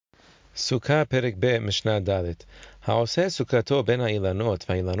Sukkah Perek Be Mishnah Dalet. Ha'oseh sukkato ben ha'ilanot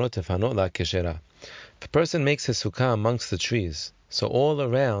va'ha'ilanot tefanot la keshera. If a person makes his sukkah amongst the trees, so all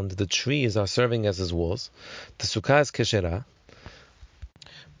around the trees are serving as his walls, the sukkah is keshera,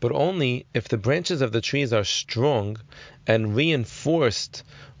 but only if the branches of the trees are strong and reinforced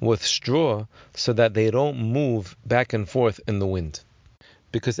with straw so that they don't move back and forth in the wind.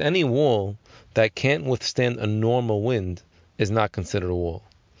 Because any wall that can't withstand a normal wind is not considered a wall.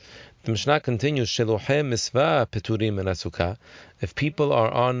 The Mishnah continues, Sheluhe misvah peturim min hasukah. If people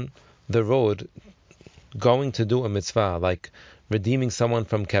are on the road going to do a mitzvah, like redeeming someone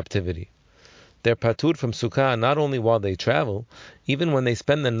from captivity, they're patur from sukkah not only while they travel, even when they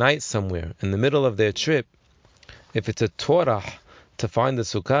spend the night somewhere in the middle of their trip. If it's a torah to find the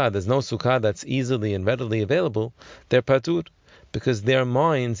sukkah, there's no sukkah that's easily and readily available, they're patur, because their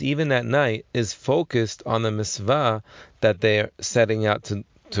minds, even at night, is focused on the mitzvah that they're setting out to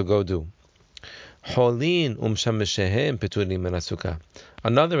go do.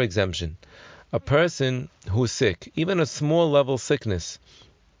 Another exemption, a person who's sick, even a small level sickness,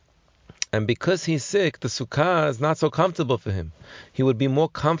 and because he's sick, the sukkah is not so comfortable for him. He would be more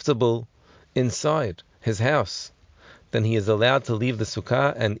comfortable inside his house. Then he is allowed to leave the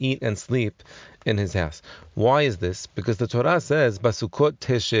sukkah and eat and sleep in his house. Why is this? Because the Torah says, Basukot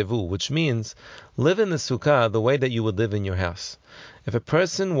teshevu, which means live in the sukkah the way that you would live in your house. If a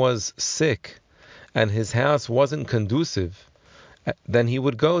person was sick and his house wasn't conducive, then he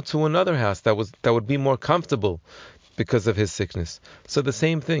would go to another house that would be more comfortable because of his sickness. So the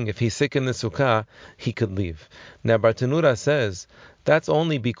same thing, if he's sick in the sukkah, he could leave. Now Bartenura says that's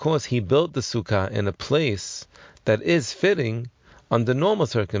only because he built the sukkah in a place that is fitting under normal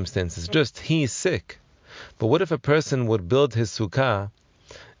circumstances, just he's sick. But what if a person would build his sukkah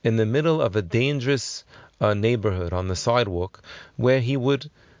in the middle of a dangerous neighborhood on the sidewalk, where he would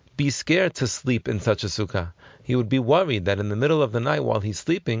be scared to sleep in such a sukkah? He would be worried that in the middle of the night while he's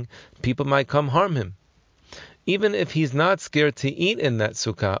sleeping, people might come harm him. Even if he's not scared to eat in that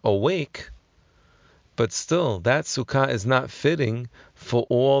sukkah awake, but still, that sukkah is not fitting for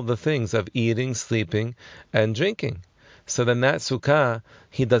all the things of eating, sleeping, and drinking. So then that sukkah,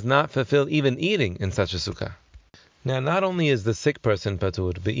 he does not fulfill even eating in such a sukkah. Now, not only is the sick person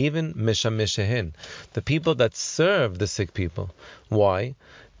patur, but even mishameshehen, the people that serve the sick people. Why?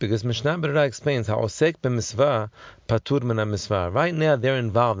 Because Mishnah Berurah explains how osek b'misvah patur min ha-misvah. Right now they're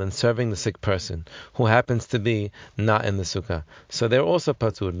involved in serving the sick person who happens to be not in the sukkah. So they're also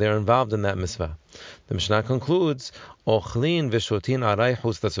patur. They're involved in that misvah. The Mishnah concludes, ochlin v'shotin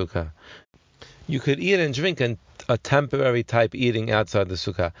araychus sukkah. You could eat and drink a temporary type eating outside the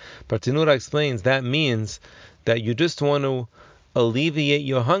sukkah. Bartenura explains that means that you just want to alleviate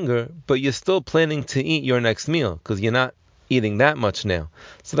your hunger, but you're still planning to eat your next meal because you're not eating that much now.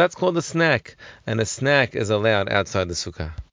 So that's called a snack, and a snack is allowed outside the sukkah.